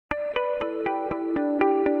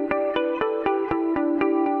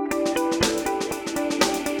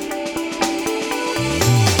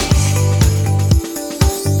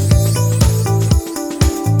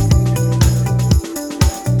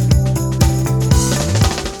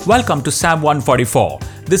Welcome to Psalm 144.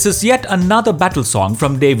 This is yet another battle song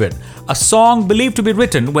from David, a song believed to be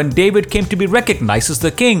written when David came to be recognized as the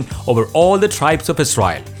king over all the tribes of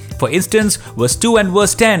Israel. For instance, verse 2 and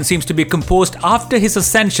verse 10 seems to be composed after his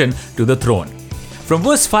ascension to the throne. From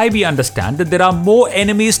verse 5 we understand that there are more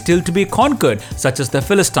enemies still to be conquered, such as the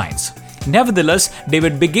Philistines. Nevertheless,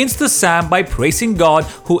 David begins the psalm by praising God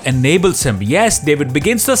who enables him. Yes, David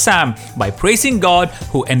begins the psalm by praising God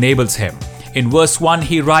who enables him. In verse 1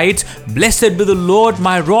 he writes, "Blessed be the Lord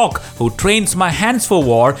my rock, who trains my hands for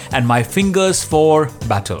war and my fingers for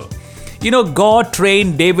battle." God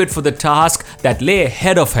trained David for the task that lay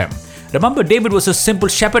ahead of him. Remember, David was a simple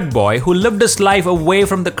shepherd boy who lived his life away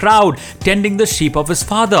from the crowd, tending the sheep of his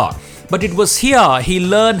father. But it was here he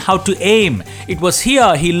learned how to aim. It was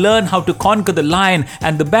here he learned how to conquer the lion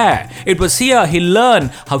and the bear. It was here he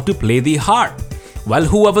learned how to play the harp. Well,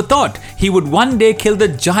 whoever thought he would one day kill the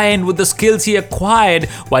giant with the skills he acquired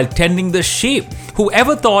while tending the sheep?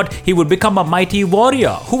 Whoever thought he would become a mighty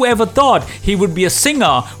warrior? Whoever thought he would be a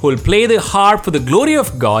singer who will play the harp for the glory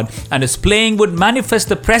of God, and his playing would manifest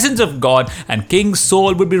the presence of God, and King's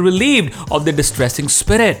soul would be relieved of the distressing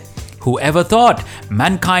spirit? Whoever thought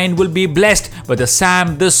mankind will be blessed by the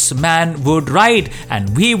psalm this man would write,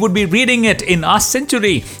 and we would be reading it in our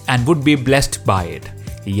century and would be blessed by it?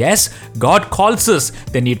 Yes, God calls us,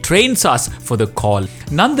 then He trains us for the call.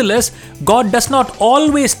 Nonetheless, God does not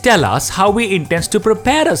always tell us how He intends to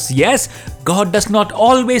prepare us. Yes, God does not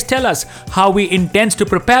always tell us how He intends to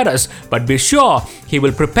prepare us, but be sure He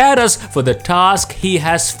will prepare us for the task He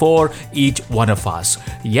has for each one of us.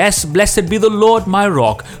 Yes, blessed be the Lord my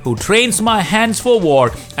rock, who trains my hands for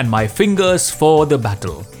war and my fingers for the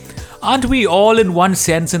battle. Aren't we all in one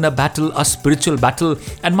sense in a battle, a spiritual battle?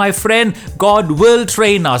 And my friend, God will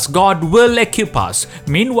train us, God will equip us.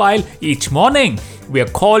 Meanwhile, each morning, we are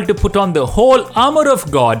called to put on the whole armor of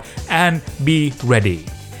God and be ready.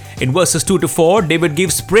 In verses 2 to 4, David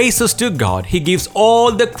gives praises to God. He gives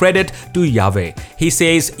all the credit to Yahweh. He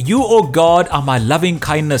says, "You, O God, are my loving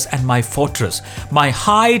kindness and my fortress, my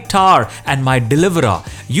high tower and my deliverer.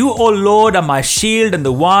 You, O Lord, are my shield and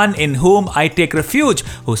the one in whom I take refuge,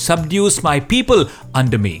 who subdues my people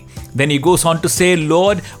under me." Then he goes on to say,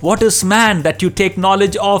 "Lord, what is man that you take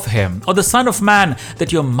knowledge of him, or the son of man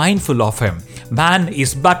that you are mindful of him? Man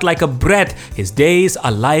is but like a breath, his days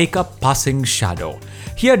are like a passing shadow."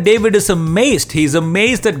 Here David is amazed. He is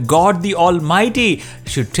amazed that God the Almighty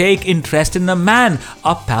should take interest in a man,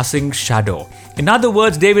 a passing shadow. In other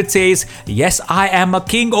words, David says, "Yes, I am a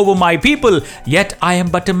king over my people, yet I am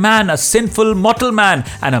but a man, a sinful mortal man,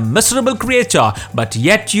 and a miserable creature, but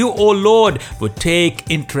yet you, O Lord, would take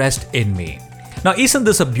interest in me." Now, isn't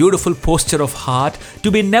this a beautiful posture of heart? To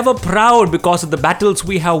be never proud because of the battles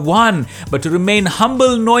we have won, but to remain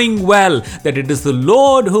humble, knowing well that it is the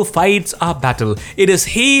Lord who fights our battle. It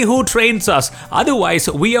is He who trains us. Otherwise,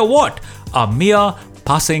 we are what? A mere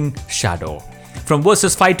passing shadow. From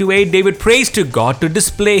verses 5 to 8, David prays to God to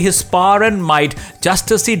display His power and might just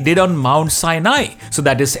as He did on Mount Sinai, so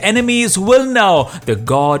that His enemies will know the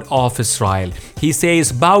God of Israel. He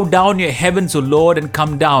says, "Bow down your heavens, O Lord, and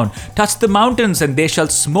come down. Touch the mountains, and they shall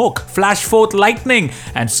smoke. Flash forth lightning,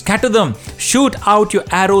 and scatter them. Shoot out your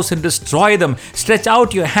arrows, and destroy them. Stretch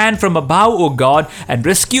out your hand from above, O God, and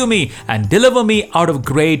rescue me, and deliver me out of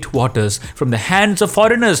great waters, from the hands of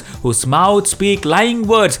foreigners, whose mouths speak lying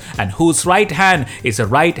words, and whose right hand is a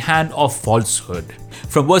right hand of falsehood."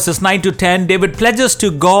 From verses 9 to 10, David pledges to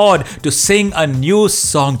God to sing a new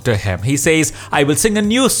song to Him. He says, "I will sing a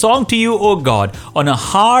new song to you, O God. On a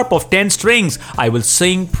harp of 10 strings, I will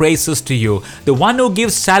sing praises to you. The one who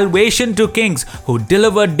gives salvation to kings, who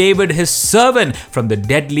delivered David his servant from the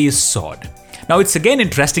deadly sword." Now it's again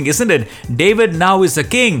interesting, isn't it? David now is a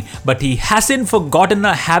king, but he hasn't forgotten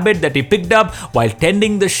a habit that he picked up while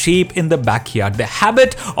tending the sheep in the backyard, the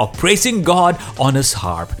habit of praising God on his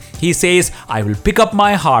harp. He says, "I will pick up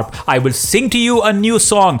my harp. I will sing to you a new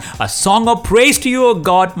song, a song of praise to you, O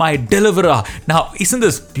God, my deliverer." Now, isn't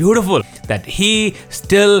this beautiful that he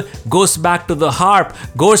still goes back to the harp,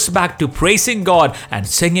 goes back to praising God and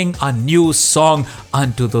singing a new song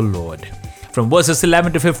unto the Lord? From verses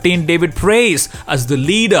 11 to 15, David prays as the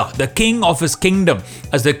leader, the king of his kingdom,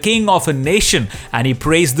 as the king of a nation. And he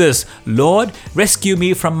prays this: "Lord, rescue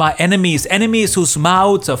me from my enemies, enemies whose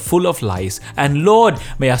mouths are full of lies. And Lord,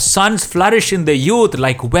 may our sons flourish in their youth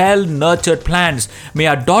like well-nurtured plants. May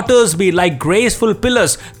our daughters be like graceful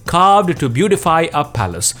pillars carved to beautify our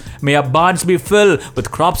palace. May our barns be filled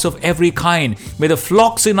with crops of every kind. May the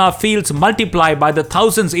flocks in our fields multiply by the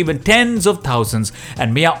thousands, even tens of thousands.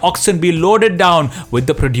 And may our oxen be loaded loaded down with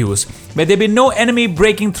the produce. May there be no enemy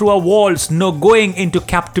breaking through our walls, no going into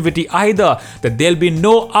captivity either, that there'll be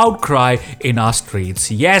no outcry in our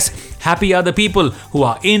streets. Yes, happy are the people who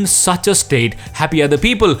are in such a state. Happy are the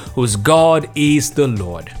people whose God is the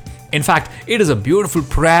Lord. In fact, it is a beautiful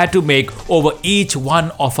prayer to make over each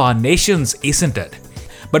one of our nations, isn't it?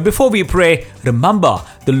 But before we pray, remember,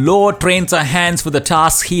 the Lord trains our hands for the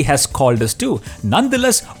tasks He has called us to.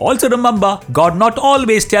 Nonetheless, also remember, God not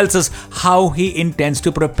always tells us how He intends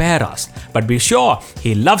to prepare us. But be sure,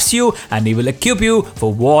 He loves you and He will equip you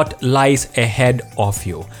for what lies ahead of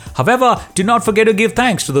you. However, do not forget to give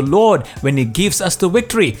thanks to the Lord when He gives us the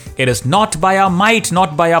victory. It is not by our might,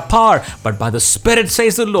 not by our power, but by the Spirit,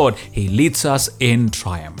 says the Lord. He leads us in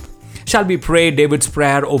triumph. Shall we pray David's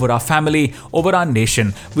prayer over our family, over our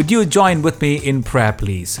nation? Would you join with me in prayer,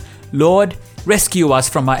 please? Lord, rescue us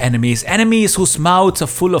from our enemies whose mouths are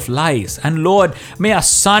full of lies. And Lord, may our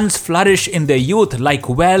sons flourish in their youth like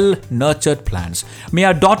well-nurtured plants. May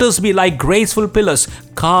our daughters be like graceful pillars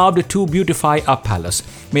carved to beautify our palace.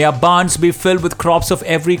 May our barns be filled with crops of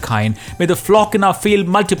every kind. May the flock in our field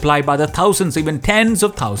multiply by the thousands, even tens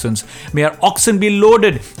of thousands. May our oxen be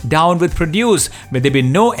loaded down with produce. May there be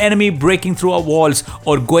no enemy breaking through our walls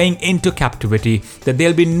or going into captivity, that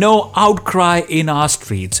there'll be no outcry in our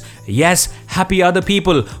streets. Yes, happy are the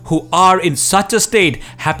people who are in such a state.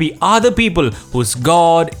 Happy are the people whose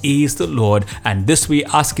God is the Lord. And this we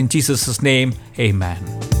ask in Jesus' name.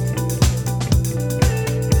 Amen.